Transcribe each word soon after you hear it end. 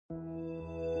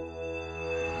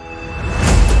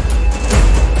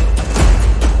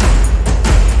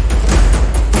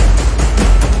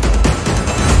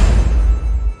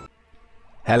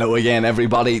Hello again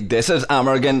everybody, this is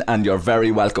Amorgin and you're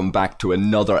very welcome back to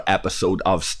another episode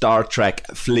of Star Trek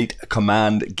Fleet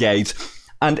Command Guides.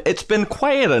 And it's been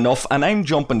quiet enough and I'm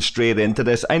jumping straight into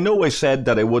this. I know I said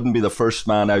that I wouldn't be the first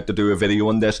man out to do a video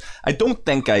on this. I don't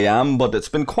think I am, but it's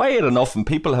been quiet enough and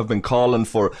people have been calling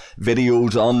for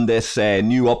videos on this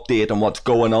new update and what's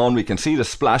going on. We can see the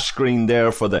splash screen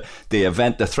there for the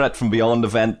event, the Threat from Beyond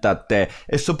event that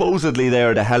is supposedly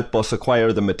there to help us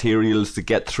acquire the materials to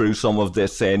get through some of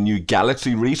this new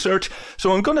galaxy research.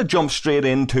 So I'm going to jump straight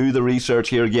into the research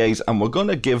here, guys, and we're going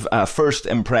to give first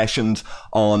impressions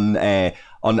on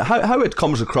how it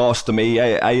comes across to me.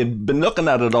 I had been looking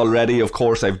at it already, of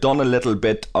course. I've done a little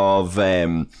bit of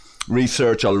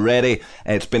research already.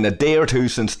 It's been a day or two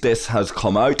since this has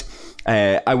come out.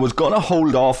 I was going to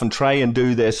hold off and try and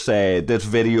do this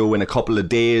video in a couple of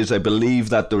days. I believe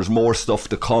that there's more stuff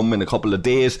to come in a couple of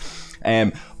days.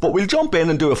 But we'll jump in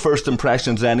and do a first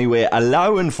impressions anyway,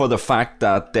 allowing for the fact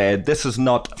that this is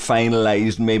not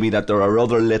finalised, maybe that there are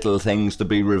other little things to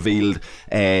be revealed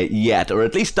yet, or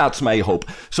at least that's my hope.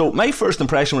 So my first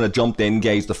impression when I jumped in,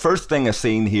 guys, the first thing I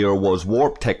seen here was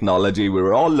warp technology. We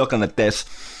were all looking at this,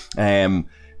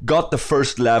 got the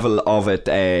first level of it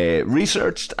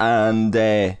researched,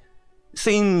 and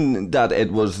seen that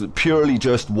it was purely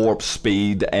just warp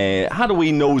speed. Had a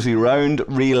wee nosy round,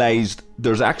 realised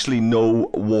there's actually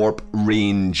no warp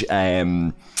range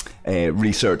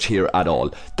research here at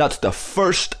all. That's the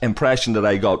first impression that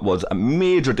I got, was a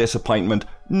major disappointment.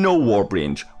 No warp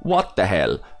range. What the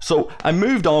hell? So I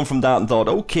moved on from that and thought,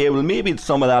 okay, well maybe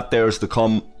some of that there's to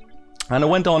come. And I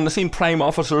went on, I seen prime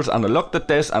officers and I looked at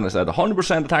this and I said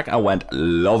 100% attack. I went,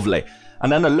 lovely.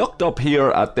 And then I looked up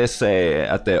here at this,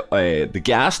 at the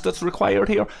gas that's required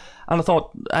here, and I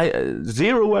thought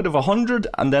 0 out of 100.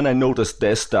 And then I noticed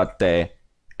this, that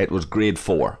it was grade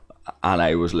 4, and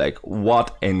I was like,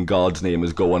 what in God's name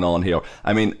is going on here?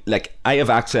 I mean, like, I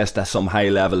have access to some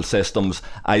high-level systems.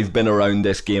 I've been around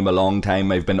this game a long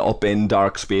time. I've been up in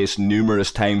dark space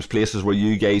numerous times, places where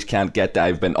you guys can't get to.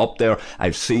 I've been up there.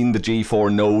 I've seen the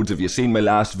G4 nodes. If you've seen my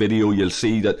last video, you'll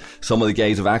see that some of the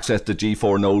guys have access to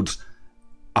G4 nodes.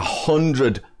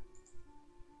 100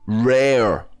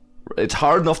 rare. It's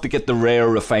hard enough to get the rare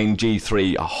refined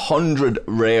G3. 100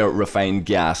 rare refined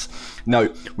gas. Now,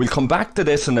 we'll come back to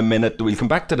this in a minute. We'll come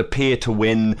back to the pay to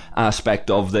win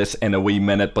aspect of this in a wee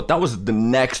minute, but that was the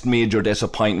next major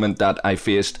disappointment that I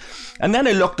faced. And then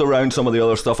I looked around some of the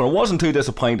other stuff and I wasn't too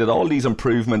disappointed. All these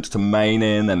improvements to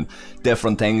mining and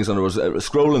different things, and I was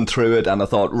scrolling through it and I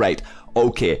thought, right,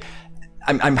 okay,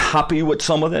 I'm happy with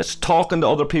some of this. Talking to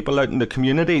other people out in the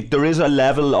community, there is a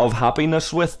level of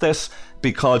happiness with this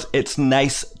because it's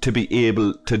nice to be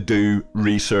able to do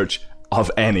research of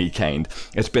any kind.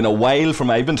 It's been a while from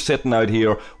I've been sitting out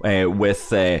here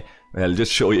with I'll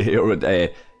just show you here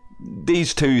with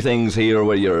these two things here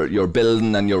where you're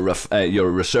building and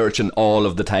you're researching all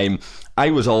of the time. I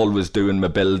was always doing my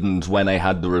buildings when I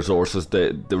had the resources.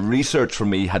 The research for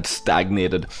me had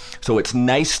stagnated, so it's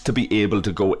nice to be able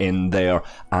to go in there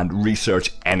and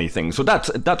research anything. So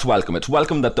that's welcome. It's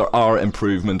welcome that there are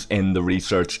improvements in the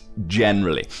research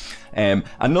generally.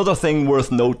 Another thing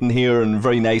worth noting here, and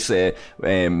very nice,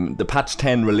 the patch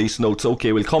 10 release notes.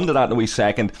 Okay, we'll come to that in a wee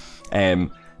second.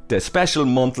 The special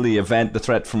monthly event, the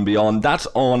Threat from Beyond, that's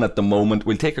on at the moment.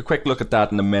 We'll take a quick look at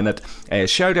that in a minute.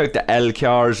 Shout out to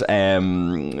LCARs.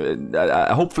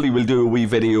 Hopefully we'll do a wee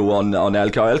video on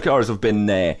LCAR. LCARs have been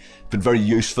very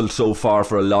useful so far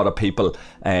for a lot of people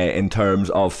in terms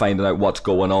of finding out what's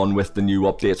going on with the new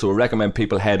update. So I recommend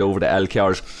people head over to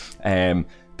LCARs.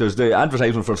 There's the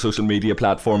advertisement for social media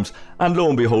platforms, and lo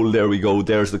and behold, there we go.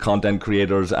 There's the content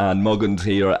creators, and Muggins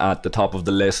here at the top of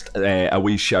the list. A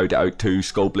wee shout out to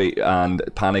Scopely and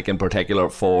Panic in particular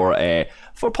for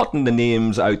putting the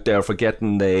names out there, for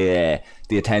getting the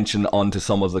attention onto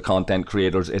some of the content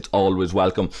creators. It's always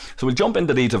welcome. So we'll jump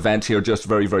into these events here just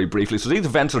very, very briefly. So these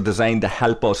events are designed to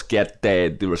help us get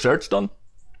the research done.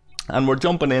 And we're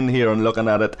jumping in here and looking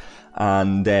at it,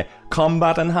 and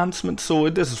combat enhancement. So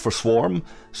this is for Swarm,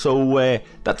 so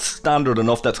that's standard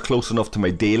enough. That's close enough to my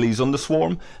dailies on the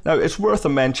Swarm. Now it's worth a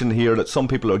mention here that some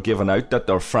people are giving out that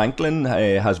their Franklin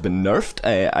has been nerfed.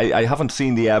 I haven't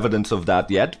seen the evidence of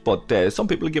that yet, but some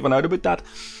people are giving out about that.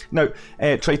 Now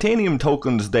titanium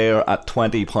tokens there at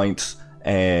 20 points.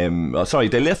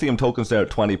 Dilithium tokens there at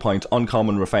 20 points.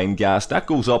 Uncommon refined gas, that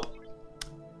goes up.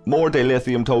 More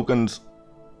dilithium tokens.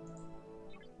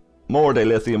 More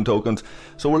dilithium tokens.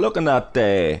 So we're looking at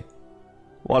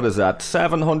what is that,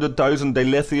 700,000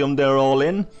 dilithium there all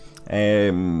in.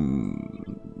 A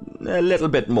little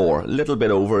bit more, a little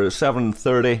bit over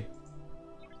 730.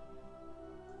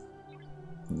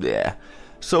 Yeah,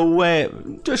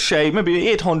 So just shy, maybe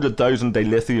 800,000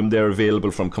 dilithium there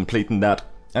available from completing that,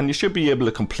 and you should be able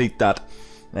to complete that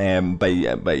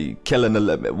by killing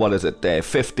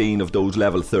 15 of those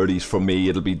level 30s for me.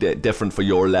 It'll be different for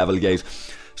your level, guys.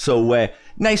 So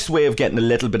nice way of getting a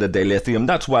little bit of dilithium.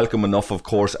 That's welcome enough, of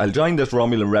course. I'll join this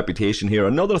Romulan reputation here.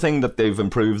 Another thing that they've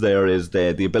improved there is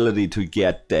the ability to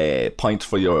get points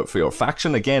for your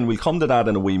faction. Again, we'll come to that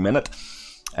in a wee minute.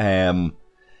 The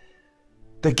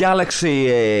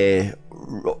Galaxy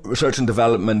Research and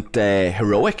Development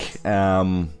Heroic.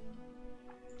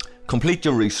 Complete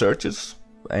your researches.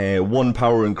 1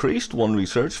 power increased, 1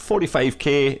 research.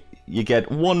 45k, you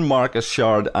get 1 Marcus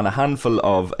shard and a handful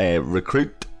of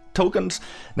recruit tokens.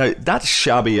 Now, that's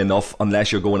shabby enough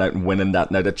unless you're going out and winning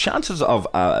that. Now, the chances of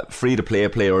a free-to-play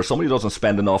player or somebody who doesn't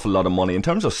spend an awful lot of money in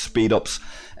terms of speed-ups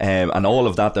and all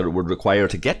of that it would require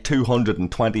to get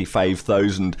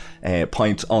 225,000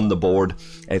 points on the board,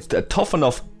 it's a tough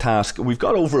enough task. We've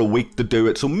got over a week to do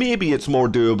it, so maybe it's more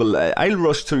doable. I'll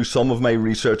rush through some of my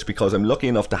research because I'm lucky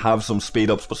enough to have some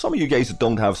speed-ups, but some of you guys that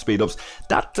don't have speed-ups,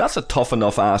 that's a tough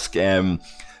enough ask.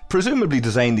 Presumably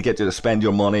designed to get you to spend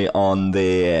your money on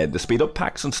the speed up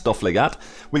packs and stuff like that.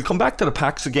 We'll come back to the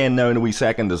packs again now in a wee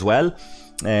second as well.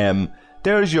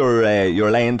 There's your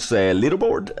Alliance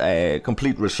leaderboard,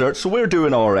 complete research. So we're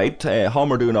doing alright.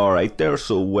 Hom are doing alright there,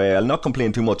 so I'll not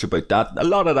complain too much about that. A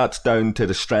lot of that's down to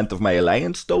the strength of my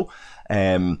Alliance though.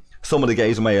 Some of the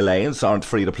guys in my Alliance aren't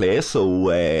free to play, so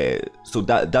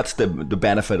that's the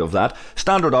benefit of that.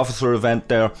 Standard officer event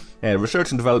there,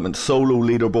 research and development solo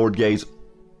leaderboard, guys.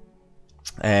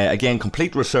 Again,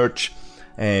 complete research,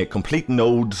 complete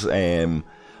nodes,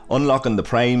 unlocking the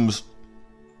primes.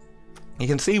 You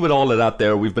can see with all of that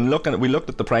there, we looked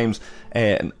at the primes,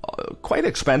 quite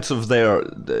expensive there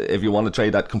if you want to try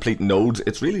that complete nodes.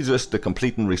 It's really just the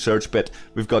completing research bit.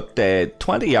 We've got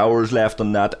 20 hours left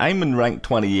on that. I'm in rank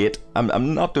 28.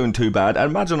 I'm not doing too bad. I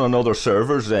imagine on other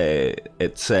servers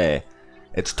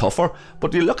it's tougher,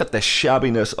 but you look at the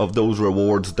shabbiness of those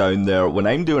rewards down there. When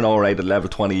I'm doing alright at level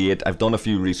 28, I've done a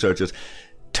few researches.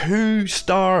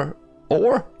 2-star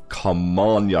ore? Come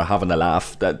on, you're having a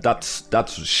laugh.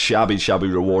 That's shabby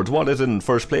rewards. What is it in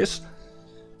first place?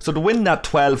 So to win that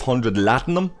 1200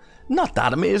 Latinum, not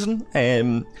that amazing.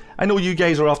 I know you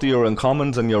guys are after your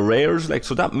uncommons and your rares,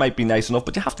 so that might be nice enough,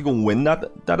 but you have to go and win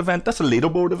that event. That's a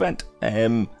leaderboard event.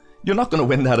 You're not going to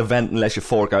win that event unless you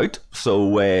fork out,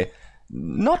 so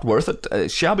not worth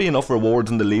it. Shabby enough rewards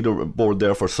in the leaderboard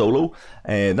there for solo.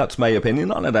 That's my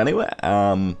opinion on it anyway.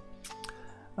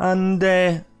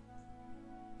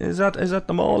 Is that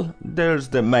them all? There's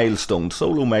the milestone,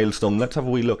 solo milestone. Let's have a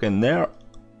wee look in there.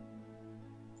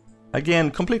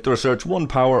 Again, complete the research, 1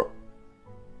 power.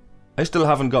 I still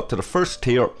haven't got to the first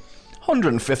tier.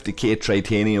 150k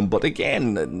titanium, but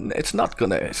again, it's not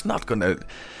gonna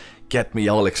get me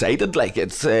all excited.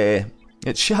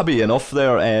 It's shabby enough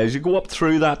there. As you go up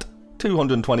through that,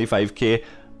 225k,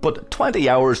 but 20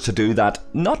 hours to do that.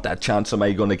 Not that chance am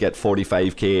I going to get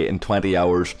 45k in 20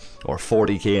 hours or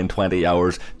 40k in 20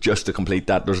 hours just to complete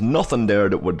that. There's nothing there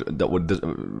that would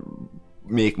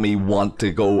make me want to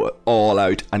go all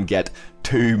out and get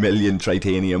 2 million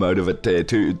titanium out of it,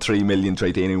 3 million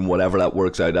titanium, whatever that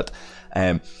works out at.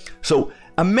 So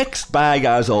a mixed bag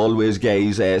as always,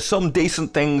 guys. Some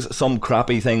decent things, some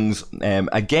crappy things.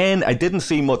 Again, I didn't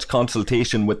see much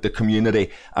consultation with the community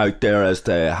out there as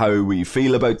to how we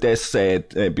feel about this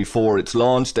before it's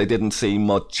launched. I didn't see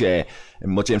much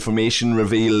information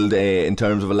revealed in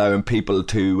terms of allowing people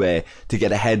to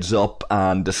get a heads up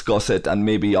and discuss it and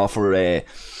maybe offer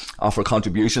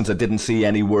contributions. I didn't see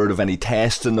any word of any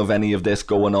testing of any of this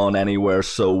going on anywhere.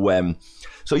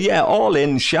 So yeah, all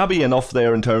in, shabby enough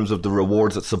there in terms of the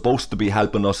rewards that's supposed to be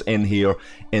helping us in here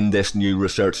in this new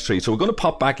research tree. So we're going to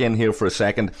pop back in here for a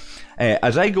second.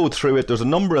 As I go through it, there's a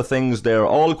number of things there,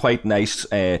 all quite nice.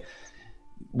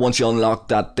 Once you unlock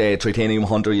that Tritanium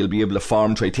Hunter, you'll be able to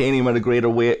farm Tritanium at a greater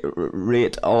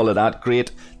rate, all of that,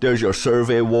 great. There's your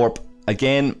Survey Warp.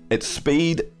 Again, it's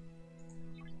speed.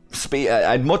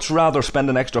 I'd much rather spend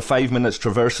an extra 5 minutes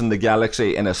traversing the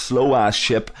galaxy in a slow ass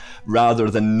ship rather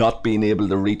than not being able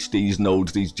to reach these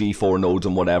nodes, these G4 nodes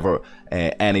and whatever.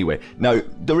 Anyway, now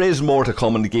there is more to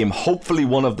come in the game. Hopefully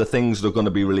one of the things they're going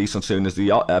to be releasing soon is the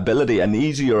ability, an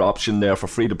easier option there for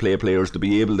free to play players to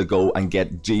be able to go and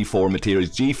get G4 materials,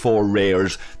 G4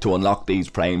 rares to unlock these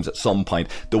primes at some point.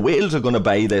 The whales are going to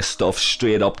buy this stuff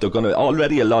straight up. They're going to,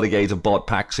 already a lot of guys have bought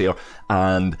packs here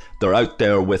and they're out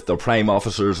there with their prime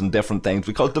officers and different things,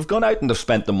 because they've gone out and they've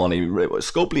spent the money.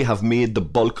 Scopely have made the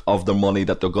bulk of their money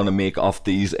that they're going to make off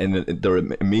these in their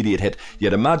immediate hit.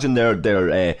 You'd imagine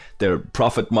their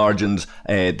profit margins,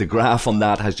 the graph on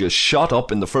that has just shot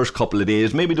up in the first couple of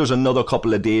days. Maybe there's another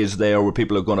couple of days there where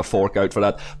people are going to fork out for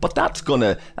that, but that's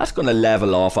gonna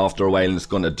level off after a while, and it's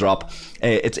going to drop.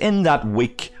 It's in that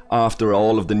week after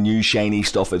all of the new shiny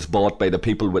stuff is bought by the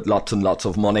people with lots and lots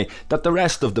of money, that the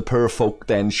rest of the poor folk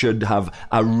then should have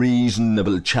a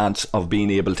reasonable chance of being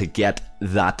able to get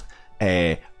that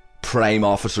prime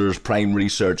officers, prime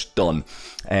research done.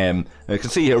 I can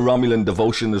see here Romulan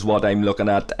devotion is what I'm looking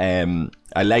at.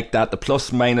 I like that, the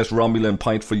plus minus Romulan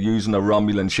point for using a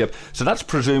Romulan ship. So that's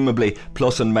presumably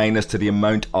plus and minus to the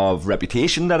amount of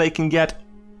reputation that I can get.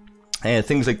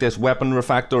 Things like this weapon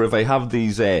refactor, if I have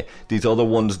these other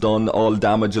ones done, all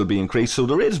damage will be increased. So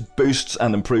there is boosts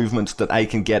and improvements that I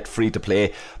can get free to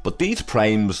play. But these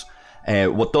primes,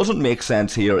 what doesn't make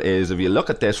sense here is, if you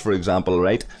look at this, for example,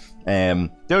 right,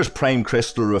 there's prime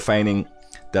crystal refining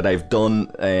that I've done.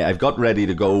 I've got ready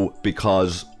to go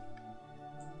because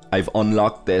I've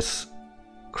unlocked this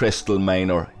crystal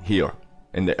miner here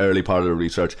in the early part of the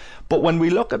research. But when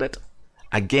we look at it,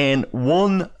 again,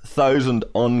 1,000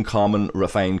 uncommon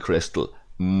refined crystal.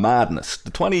 Madness. The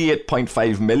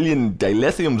 28.5 million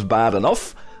dilithium's bad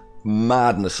enough.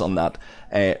 Madness on that.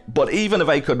 But even if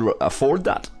I could afford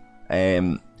that,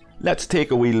 let's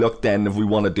take a wee look then if we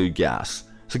want to do gas.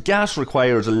 So gas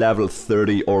requires a level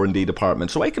 30 R&D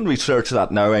department. So I can research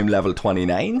that now. I'm level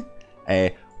 29.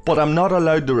 But I'm not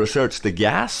allowed to research the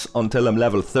gas until I'm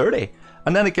level 30.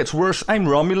 And then it gets worse. I'm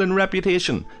Romulan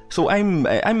reputation, so I'm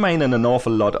mining an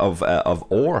awful lot of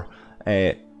ore.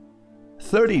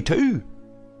 32,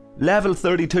 level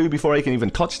 32 before I can even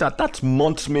touch that. That's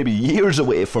months, maybe years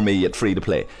away for me at free to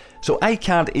play. So I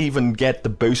can't even get the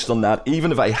boost on that.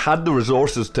 Even if I had the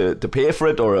resources to pay for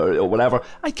it or whatever,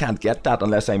 I can't get that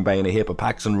unless I'm buying a heap of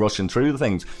packs and rushing through the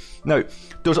things. Now,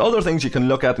 there's other things you can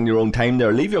look at in your own time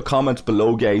there. Leave your comments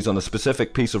below, guys, on a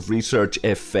specific piece of research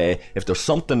if there's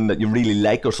something that you really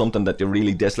like or something that you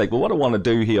really dislike. But what I want to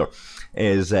do here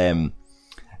is I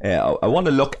want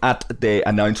to look at the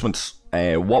announcements,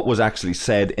 what was actually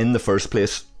said in the first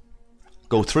place.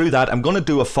 Go through that. I'm going to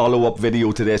do a follow-up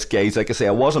video to this, guys. Like I say,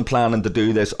 I wasn't planning to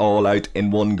do this all out in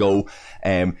one go.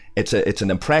 It's an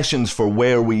impressions for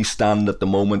where we stand at the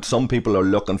moment. Some people are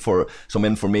looking for some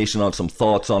information on some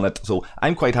thoughts on it, so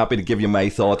I'm quite happy to give you my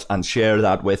thoughts and share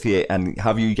that with you and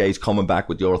have you guys coming back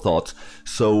with your thoughts.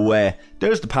 So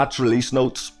there's the patch release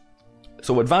notes.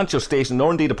 So advance your station,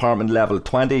 R&D department level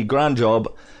 20, grand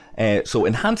job. So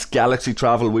enhanced galaxy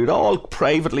travel, we'd all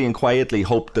privately and quietly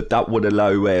hope that would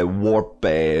allow warp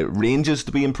ranges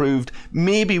to be improved.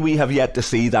 Maybe we have yet to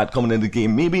see that coming into the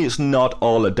game. Maybe it's not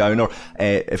all a downer.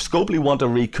 If Scopely want to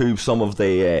recoup some of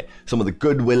the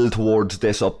goodwill towards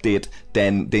this update,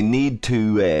 then they need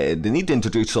to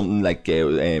introduce something like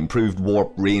improved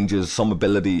warp ranges, some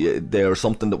ability there,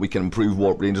 something that we can improve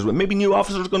warp ranges with. Maybe new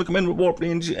officers are going to come in with warp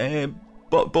range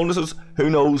bonuses, who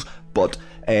knows, but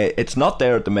it's not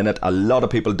there at the minute. A lot of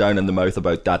people down in the mouth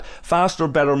about that. Faster,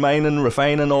 better mining,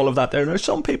 refining, all of that there. Now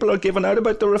some people are giving out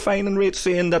about the refining rates,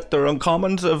 saying that their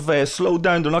uncommons have slowed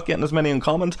down, they're not getting as many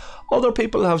uncommons. Other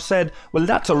people have said, well,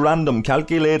 that's a random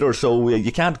calculator, so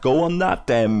you can't go on that.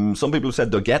 Some people have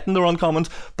said they're getting their uncommons,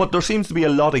 but there seems to be a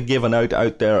lot of giving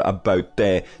out there about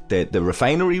the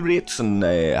refinery rates and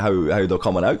how they're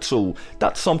coming out, so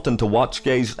that's something to watch,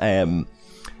 guys.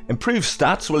 Improved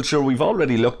stats, well sure, we've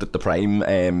already looked at the prime.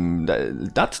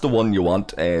 That's the one you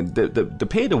want. The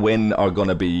pay to win are going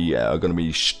to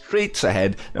be streets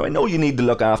ahead. Now I know you need to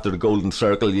look after the golden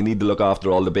circle, you need to look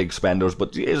after all the big spenders,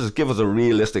 but Jesus, give us a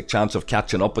realistic chance of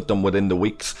catching up with them within the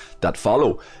weeks that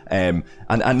follow. And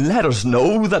let us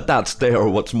know that that's there.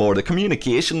 What's more, the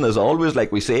communication is always,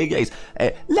 like we say, guys,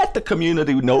 let the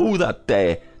community know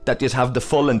that you have the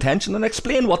full intention, and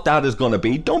explain what that is going to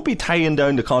be. Don't be tying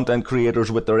down the content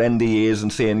creators with their NDAs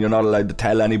and saying you're not allowed to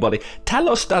tell anybody. Tell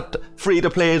us that free to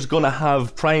play is going to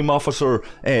have prime officer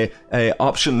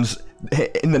options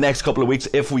in the next couple of weeks,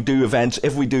 if we do events,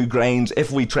 if we do grinds,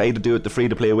 if we try to do it the free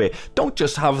to play way. Don't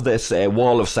just have this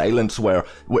wall of silence where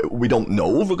we don't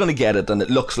know if we're going to get it and it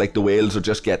looks like the whales are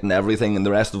just getting everything and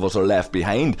the rest of us are left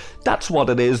behind. That's what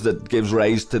it is that gives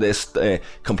rise to this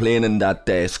complaining that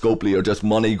Scopely are just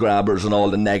money grabbers and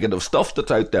all the negative stuff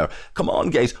that's out there. Come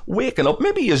on, guys, waking up.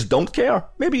 Maybe you don't care.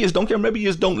 Maybe you don't care. Maybe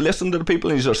you don't listen to the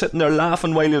people and you're sitting there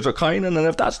laughing while you're coining. And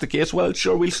if that's the case, well,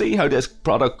 sure, we'll see how this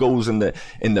product goes in the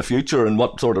future and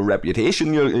what sort of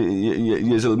reputation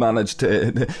you'll manage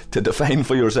to define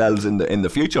for yourselves in the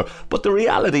future. But the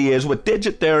reality is, with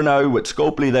Digit there now, with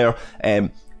Scopely there,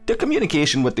 the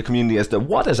communication with the community as to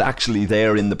what is actually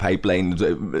there in the pipeline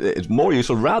is more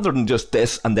useful rather than just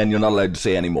this and then you're not allowed to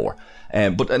say any more.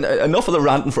 But enough of the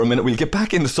ranting for a minute. We'll get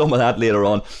back into some of that later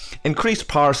on. Increased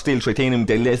power, steel, titanium,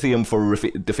 dilithium for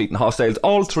defeating hostiles,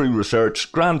 all through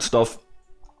research. Grand stuff.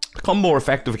 Become more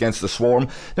effective against the swarm.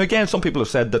 Now again, some people have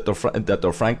said that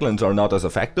their Franklins are not as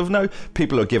effective now.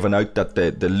 People are giving out that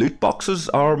the loot boxes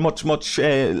are much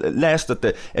less.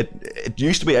 That it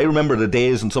used to be. I remember the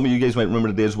days, and some of you guys might remember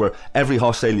the days where every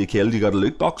hostile you killed, you got a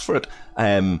loot box for it.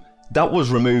 That was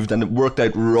removed, and it worked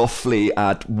out roughly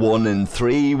at 1 in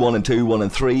 3, 1 in 2, 1 in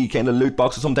 3 kind of loot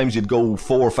boxes. Sometimes you'd go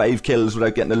 4 or 5 kills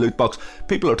without getting a loot box.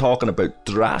 People are talking about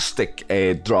drastic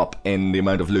drop in the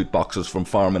amount of loot boxes from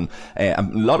farming. A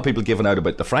lot of people giving out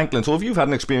about the Franklin. So if you've had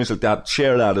an experience like that,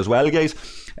 share that as well, guys.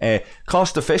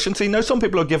 Cost efficiency. Now some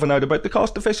people are giving out about the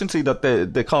cost efficiency, that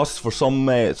the costs for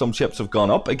some ships have gone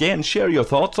up. Again, share your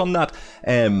thoughts on that.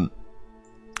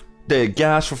 The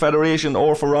gas for Federation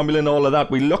or for Romulan, all of that.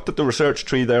 We looked at the research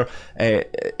tree there.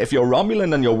 If you're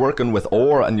Romulan and you're working with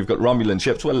ore and you've got Romulan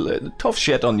ships, well, tough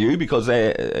shit on you, because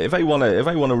if I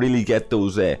wanna really get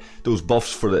those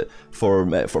buffs for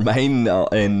mine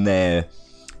in the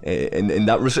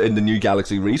new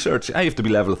galaxy research, I have to be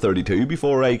level 32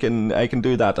 before I can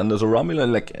do that. And as a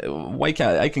Romulan, like, why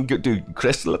can't I can do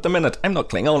Crystal at the minute? I'm not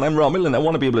Klingon, I'm Romulan. I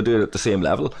want to be able to do it at the same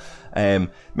level.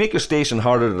 Make your station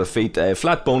harder to defeat,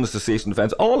 flat bonus to station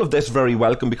defense. All of this very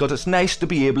welcome, because it's nice to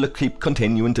be able to keep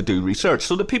continuing to do research.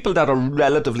 So the people that are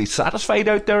relatively satisfied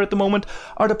out there at the moment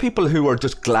are the people who are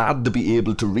just glad to be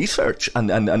able to research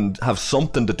and have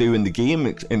something to do in the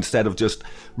game instead of just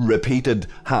repeated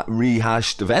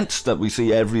rehashed events that we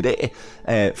see every day.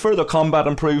 Further combat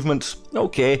improvements,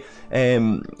 okay,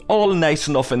 all nice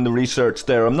enough in the research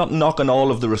there. I'm not knocking all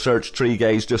of the research tree,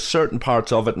 guys, just certain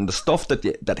parts of it, and the stuff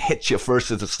that hits you first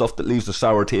is the stuff that leaves a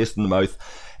sour taste in the mouth.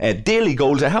 Daily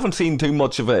goals, I haven't seen too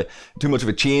much of a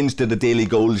change to the daily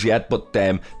goals yet, but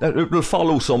it will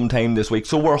follow sometime this week.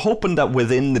 So we're hoping that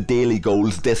within the daily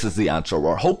goals, this is the answer.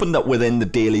 We're hoping that within the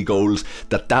daily goals,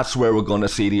 that's where we're going to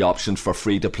see the options for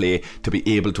free to play to be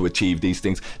able to achieve these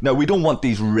things. Now, we don't want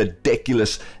these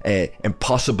ridiculous,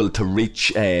 impossible to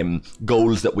reach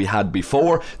goals that we had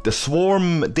before. The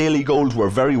swarm daily goals were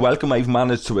very welcome. I've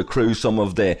managed to accrue some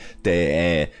of the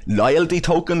loyalty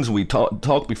tokens. We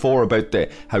talked before about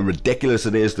how ridiculous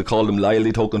it is to call them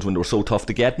loyalty tokens when they were so tough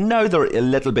to get. Now they're a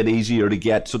little bit easier to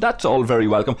get, so that's all very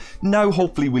welcome. Now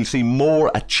hopefully we'll see more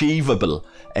achievable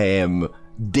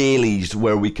dailies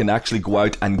where we can actually go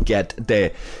out and get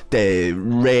the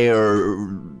rare,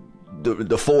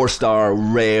 the 4-star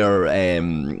rare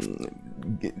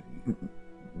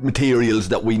materials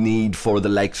that we need for the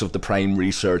likes of the prime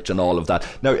research and all of that.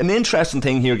 Now, an interesting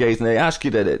thing here, guys, and I ask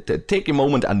you to take a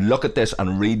moment and look at this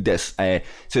and read this. It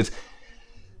says,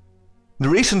 the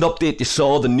recent update you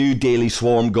saw the new daily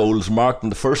swarm goals marked in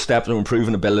the first step to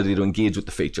improving ability to engage with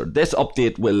the feature. This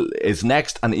update is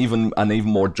next and even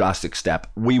more drastic step.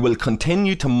 We will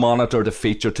continue to monitor the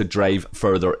feature to drive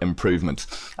further improvements.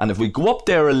 And if we go up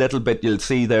there a little bit, you'll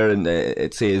see there, and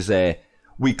it says,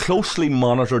 we closely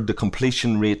monitored the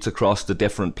completion rates across the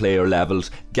different player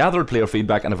levels, gathered player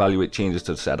feedback, and evaluate changes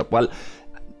to the setup. Well,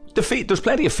 there's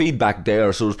plenty of feedback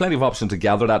there, so there's plenty of options to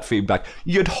gather that feedback.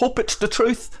 You'd hope it's the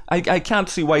truth. I can't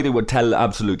see why they would tell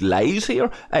absolute lies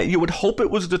here. You would hope it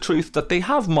was the truth that they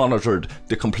have monitored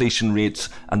the completion rates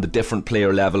and the different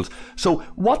player levels. So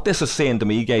what this is saying to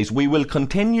me, guys, we will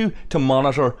continue to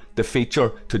monitor the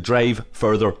feature to drive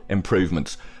further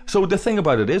improvements. So the thing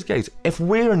about it is, guys, if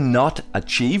we're not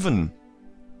achieving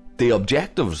the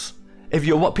objectives, if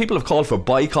you're what people have called for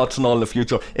boycotts and all in the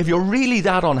future, if you're really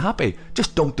that unhappy,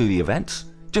 just don't do the events.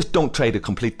 Just don't try to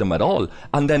complete them at all.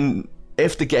 And then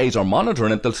if the guys are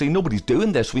monitoring it, they'll see nobody's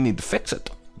doing this, we need to fix it.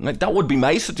 Right? That would be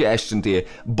my suggestion to you.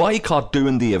 Boycott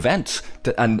doing the events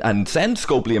and send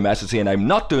Scopely a message saying, I'm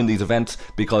not doing these events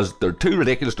because they're too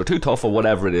ridiculous, they're too tough, or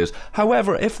whatever it is.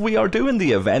 However, if we are doing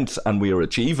the events and we are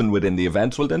achieving within the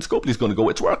events, well then Scopely's going to go,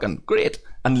 it's working, great,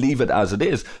 and leave it as it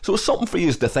is. So it's something for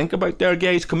you to think about there,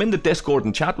 guys. Come in the Discord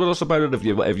and chat with us about it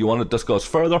if you want to discuss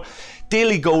further.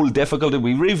 Daily goal difficulty,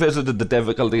 we revisited the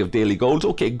difficulty of daily goals.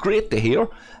 Okay, great to hear.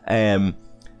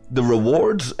 The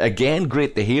rewards, again,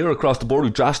 great to hear across the board. We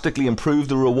drastically improved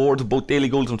the rewards of both daily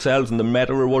goals themselves and the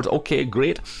meta rewards. Okay,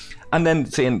 great. And then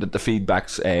saying that the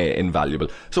feedback's invaluable.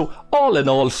 So all in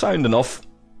all, sound enough.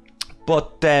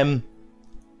 But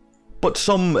but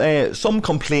some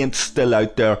complaints still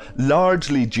out there,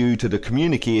 largely due to the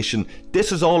communication.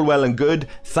 This is all well and good.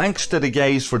 Thanks to the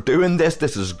guys for doing this.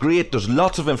 This is great. There's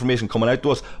lots of information coming out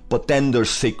to us, but then there's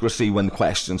secrecy when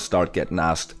questions start getting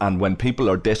asked, and when people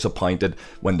are disappointed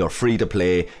when they're free to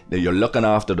play. You're looking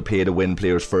after the pay to win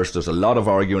players first. There's a lot of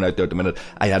arguing out there at the minute.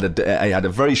 I had a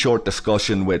very short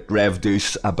discussion with Rev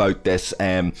Deuce about this,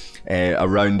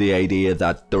 around the idea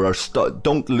that there are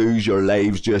don't lose your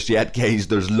lives just yet, guys.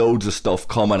 There's loads of stuff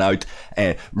coming out.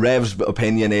 Rev's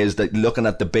opinion is that, looking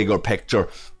at the bigger picture,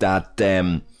 that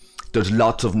there's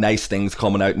lots of nice things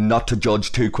coming out, not to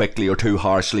judge too quickly or too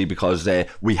harshly, because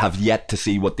we have yet to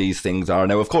see what these things are.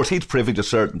 Now, of course, he's privy to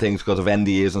certain things because of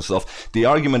NDAs and stuff. The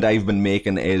argument I've been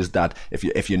making is that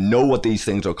if you know what these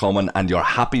things are coming and you're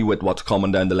happy with what's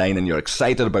coming down the line and you're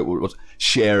excited about what,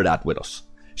 share that with us.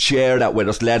 Share that with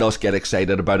us. Let us get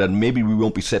excited about it. Maybe we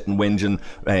won't be sitting whinging,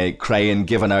 crying,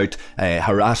 giving out,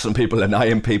 harassing people,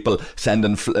 annoying people,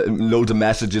 sending loads of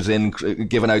messages in,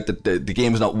 giving out that the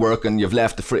game's not working, you've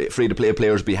left the free to play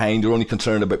players behind, you're only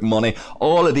concerned about money.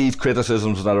 All of these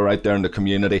criticisms that are out there in the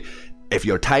community. If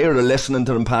you're tired of listening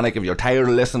to them panic, if you're tired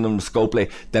of listening to them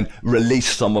Scopely, then release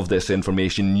some of this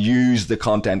information. Use the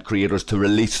content creators to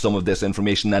release some of this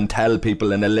information and tell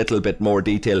people in a little bit more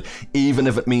detail, even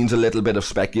if it means a little bit of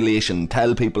speculation.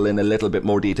 Tell people in a little bit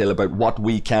more detail about what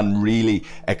we can really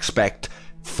expect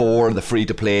for the free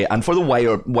to play and for the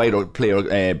wider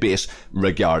player base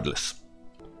regardless.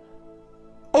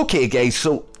 Okay guys,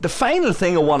 so the final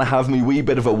thing I want to have me wee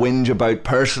bit of a whinge about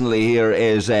personally here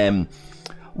is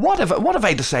what if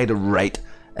I decided, right,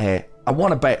 I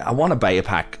want to buy a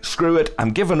pack. Screw it, I'm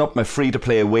giving up my free to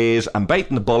play ways, I'm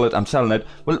biting the bullet, I'm selling it.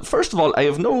 Well, first of all, I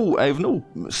have no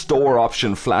store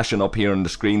option flashing up here on the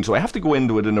screen, so I have to go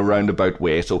into it in a roundabout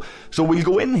way. So we'll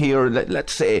go in here,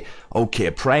 let's say,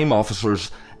 okay, Prime Officers,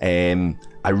 I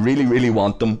really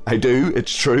want them. I do,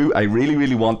 it's true, I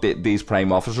really want these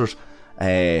Prime Officers.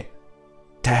 To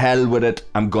hell with it,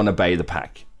 I'm gonna buy the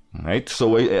pack. Right,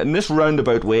 so in this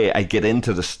roundabout way, I get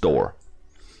into the store,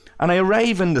 and I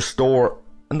arrive in the store,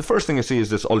 and the first thing I see is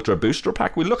this Ultra Booster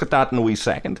pack. We'll look at that in a wee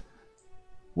second.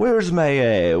 Where's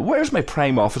my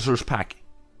Prime Officers pack?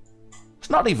 It's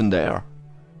not even there,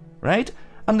 right?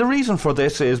 And the reason for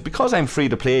this is because I'm free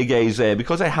to play, guys.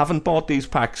 Because I haven't bought these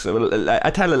packs. I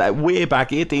tell you, way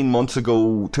back 18 months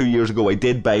ago, 2 years ago, I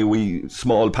did buy a wee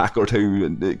small pack or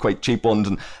two, quite cheap ones,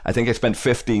 and I think I spent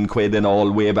 15 quid in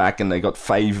all way back, and I got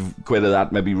 5 quid of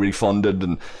that maybe refunded.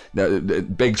 And the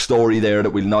big story there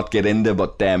that we'll not get into.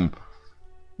 But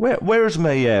where's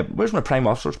my Prime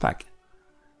Officers pack?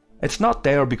 It's not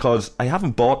there because I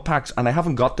haven't bought packs, and I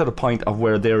haven't got to the point of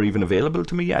where they're even available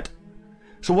to me yet.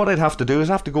 So what I'd have to do is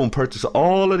go and purchase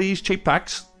all of these cheap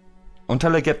packs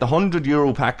until I get the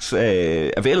 €100 packs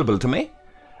available to me.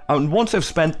 And once I've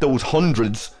spent those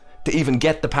hundreds to even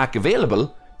get the pack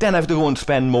available, then I have to go and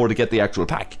spend more to get the actual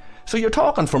pack. So you're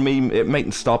talking, for me, it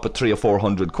mightn't stop at 300 or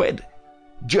 400 quid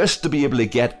just to be able to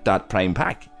get that Prime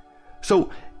pack.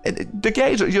 So the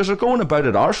guys are going about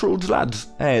it arse roads, lads.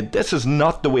 This is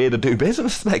not the way to do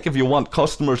business, like, if you want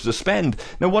customers to spend.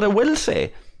 Now, what I will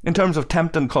say, in terms of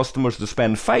tempting customers to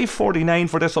spend $5.49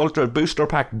 for this Ultra Booster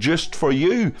pack just for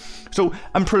you. So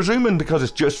I'm presuming, because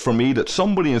it's just for me, that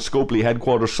somebody in Scopely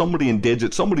headquarters, somebody in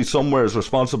Digit, somebody somewhere is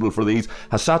responsible for these,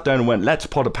 has sat down and went, let's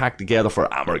put a pack together for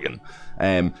Amorgin.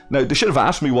 Now, they should have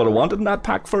asked me what I wanted in that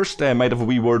pack first. I might have a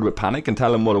wee word with Panic and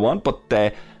tell them what I want, but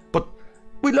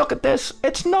we look at this,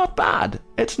 it's not bad.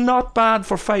 It's not bad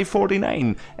for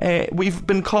 $5.49. We've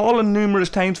been calling numerous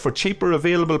times for cheaper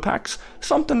available packs.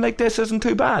 Something like this isn't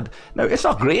too bad. Now, it's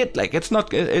not great, like, it's not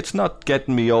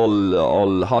getting me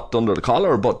all hot under the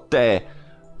collar, but if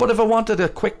I wanted a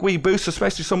quick wee boost,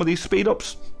 especially some of these speed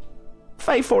ups,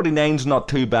 $5.49's not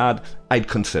too bad. I'd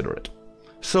consider it.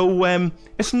 So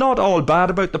it's not all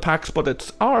bad about the packs, but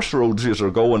it's arse roads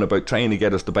are going about trying to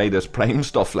get us to buy this Prime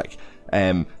stuff. Like,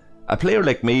 a player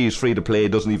like me who's free to play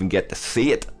doesn't even get to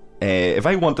see it. If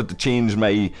I wanted to change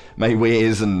my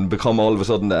ways and become all of a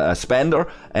sudden a spender,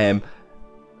 I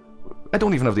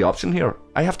don't even have the option here.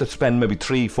 I have to spend maybe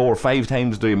 3, 4, 5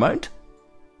 times the amount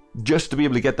just to be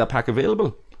able to get that pack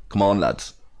available. Come on,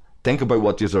 lads. Think about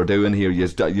what yous are doing here.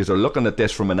 Yous are looking at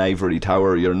this from an ivory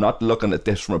tower. You're not looking at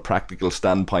this from a practical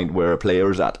standpoint where a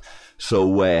player's at. So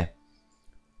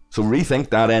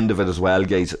rethink that end of it as well,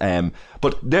 guys.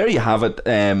 But there you have it.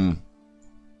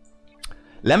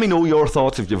 Let me know your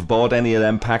thoughts if you've bought any of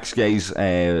them packs, guys.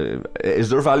 Is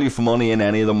there value for money in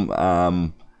any of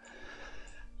them?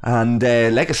 And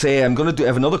like I say, I'm going to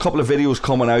have another couple of videos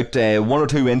coming out, one or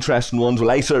two interesting ones.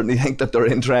 Well, I certainly think that they're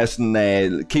interesting.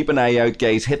 Keep an eye out,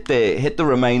 guys. Hit the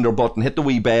reminder button, hit the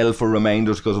wee bell for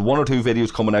reminders, because one or two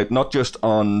videos coming out, not just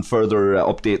on further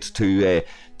updates to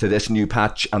this new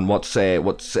patch and what's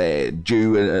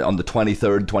due on the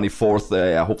 23rd,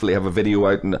 24th. I hopefully have a video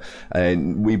out and a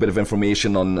wee bit of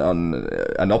information on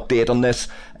an update on this.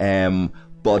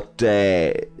 But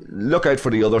look out for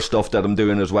the other stuff that I'm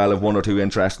doing as well. I have one or two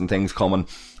interesting things coming.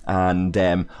 And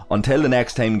until the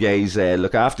next time, guys,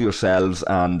 look after yourselves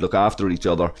and look after each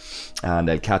other. And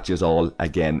I'll catch you all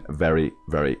again very,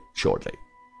 very shortly.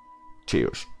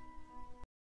 Cheers.